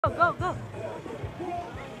Go, go, go.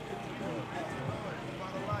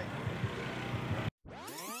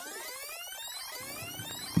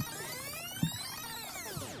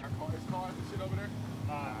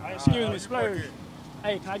 Excuse me, Splurge.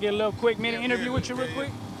 Hey, can I get a little quick minute interview with you real quick?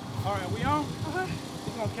 All right, we on? We're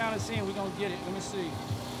going to count us in. We're going to get it. Let me see.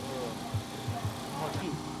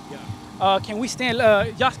 Can we stand,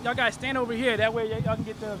 y'all guys stand over here. That way y'all can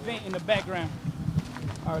get the event in the background.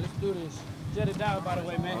 All right, let's do this. Jedidiah, by the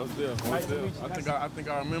way, man. I think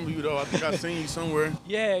I remember you, though. I think I've seen you somewhere.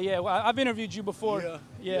 Yeah. Well, I've interviewed you before.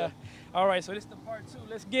 Yeah. All right, so this is the part 2.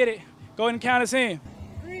 Let's get it. Go ahead and count us in.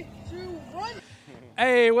 3, 2, 1.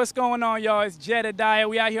 Hey, what's going on, y'all? It's Jedidiah.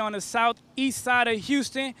 We out here on the southeast side of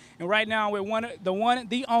Houston, and right now we're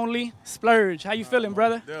the only Splurge. How you feeling,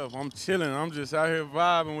 brother? I'm chilling. I'm just out here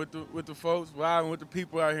vibing with the folks, vibing with the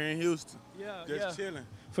people out here in Houston. Just chilling.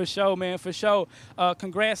 For sure, man, for sure.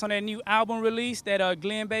 Congrats on that new album release, that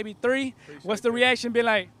Glen Baby 3. What's the reaction been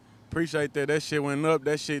like? Appreciate that. That shit went up.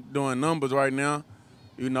 That shit doing numbers right now.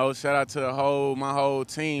 You know, shout out to my whole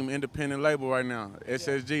team, independent label right now.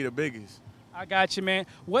 SSG, the biggest. I got you, man.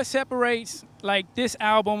 What separates like this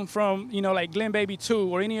album from, like Glen Baby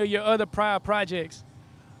 2 or any of your other prior projects?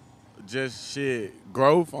 Just shit,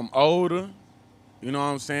 growth. I'm older. You know what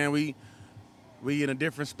I'm saying? We in a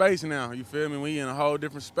different space now. You feel me? We in a whole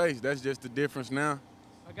different space. That's just the difference now.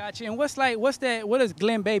 I got you. And what does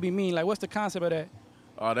Glen Baby mean? Like, what's the concept of that?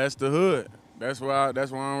 Oh, that's the hood. That's where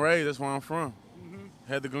I'm raised. That's where I'm from.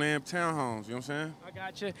 Had the Glen townhomes, you know what I'm saying? I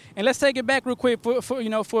got you. And let's take it back real quick for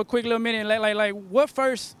a quick little minute. Like what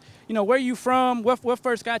first, where you from? What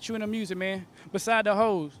first got you into music, man? Beside the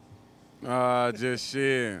hoes? Just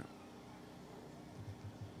shit.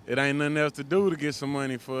 It ain't nothing else to do to get some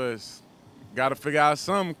money for us. Got to figure out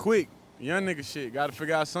something quick. Young nigga shit. Got to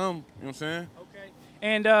figure out something, you know what I'm saying? Okay.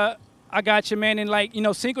 And I got you, man.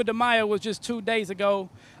 And Cinco de Mayo was just 2 days ago.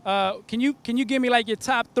 Can you give me like your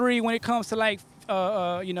top 3 when it comes to like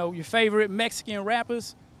your favorite Mexican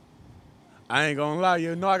rappers? I ain't gonna lie,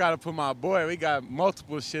 I gotta put my boy. We got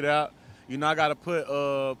multiple shit out. I gotta put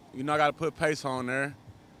Peso on there.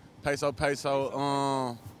 Peso.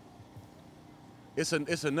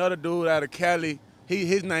 It's another dude out of Cali.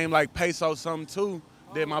 His name like Peso something too.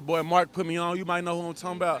 That my boy Mark put me on. You might know who I'm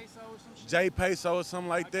talking about. J Peso or something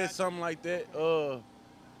like that.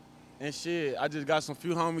 And shit. I just got some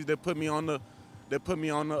few homies that put me on the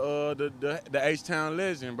H-Town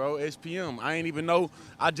legend, bro, SPM. I ain't even know.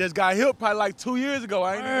 I just got hip probably like 2 years ago.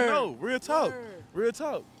 I ain't even know. Real talk.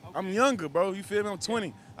 Okay. I'm younger, bro. You feel me? I'm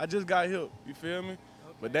 20. I just got hip. You feel me? Okay.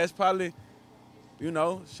 But that's probably,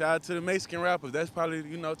 shout out to the Mexican rappers. That's probably,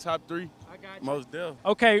 top 3. I got you. Most definitely.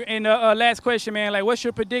 Okay, and last question, man. Like, what's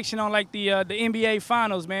your prediction on like the NBA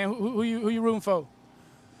Finals, man? Who you rooting for?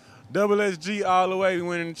 SSG all the way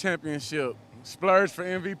winning the championship. Splurge for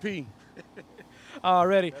MVP.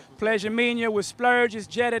 Already. Pleasure meeting you with Splurge. It's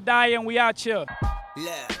Jedidiah, and we out here.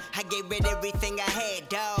 Look, I gave rid everything I had,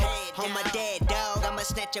 dog. On my dad, dog. I'ma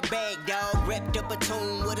snatch a bag, dog. Ripped up a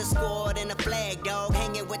tune with a squad and a flag, dog.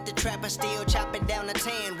 Hanging with the trapper, still chopping down the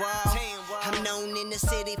tan wall. I'm known in the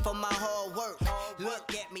city for my hard work.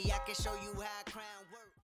 Look at me, I can show you how.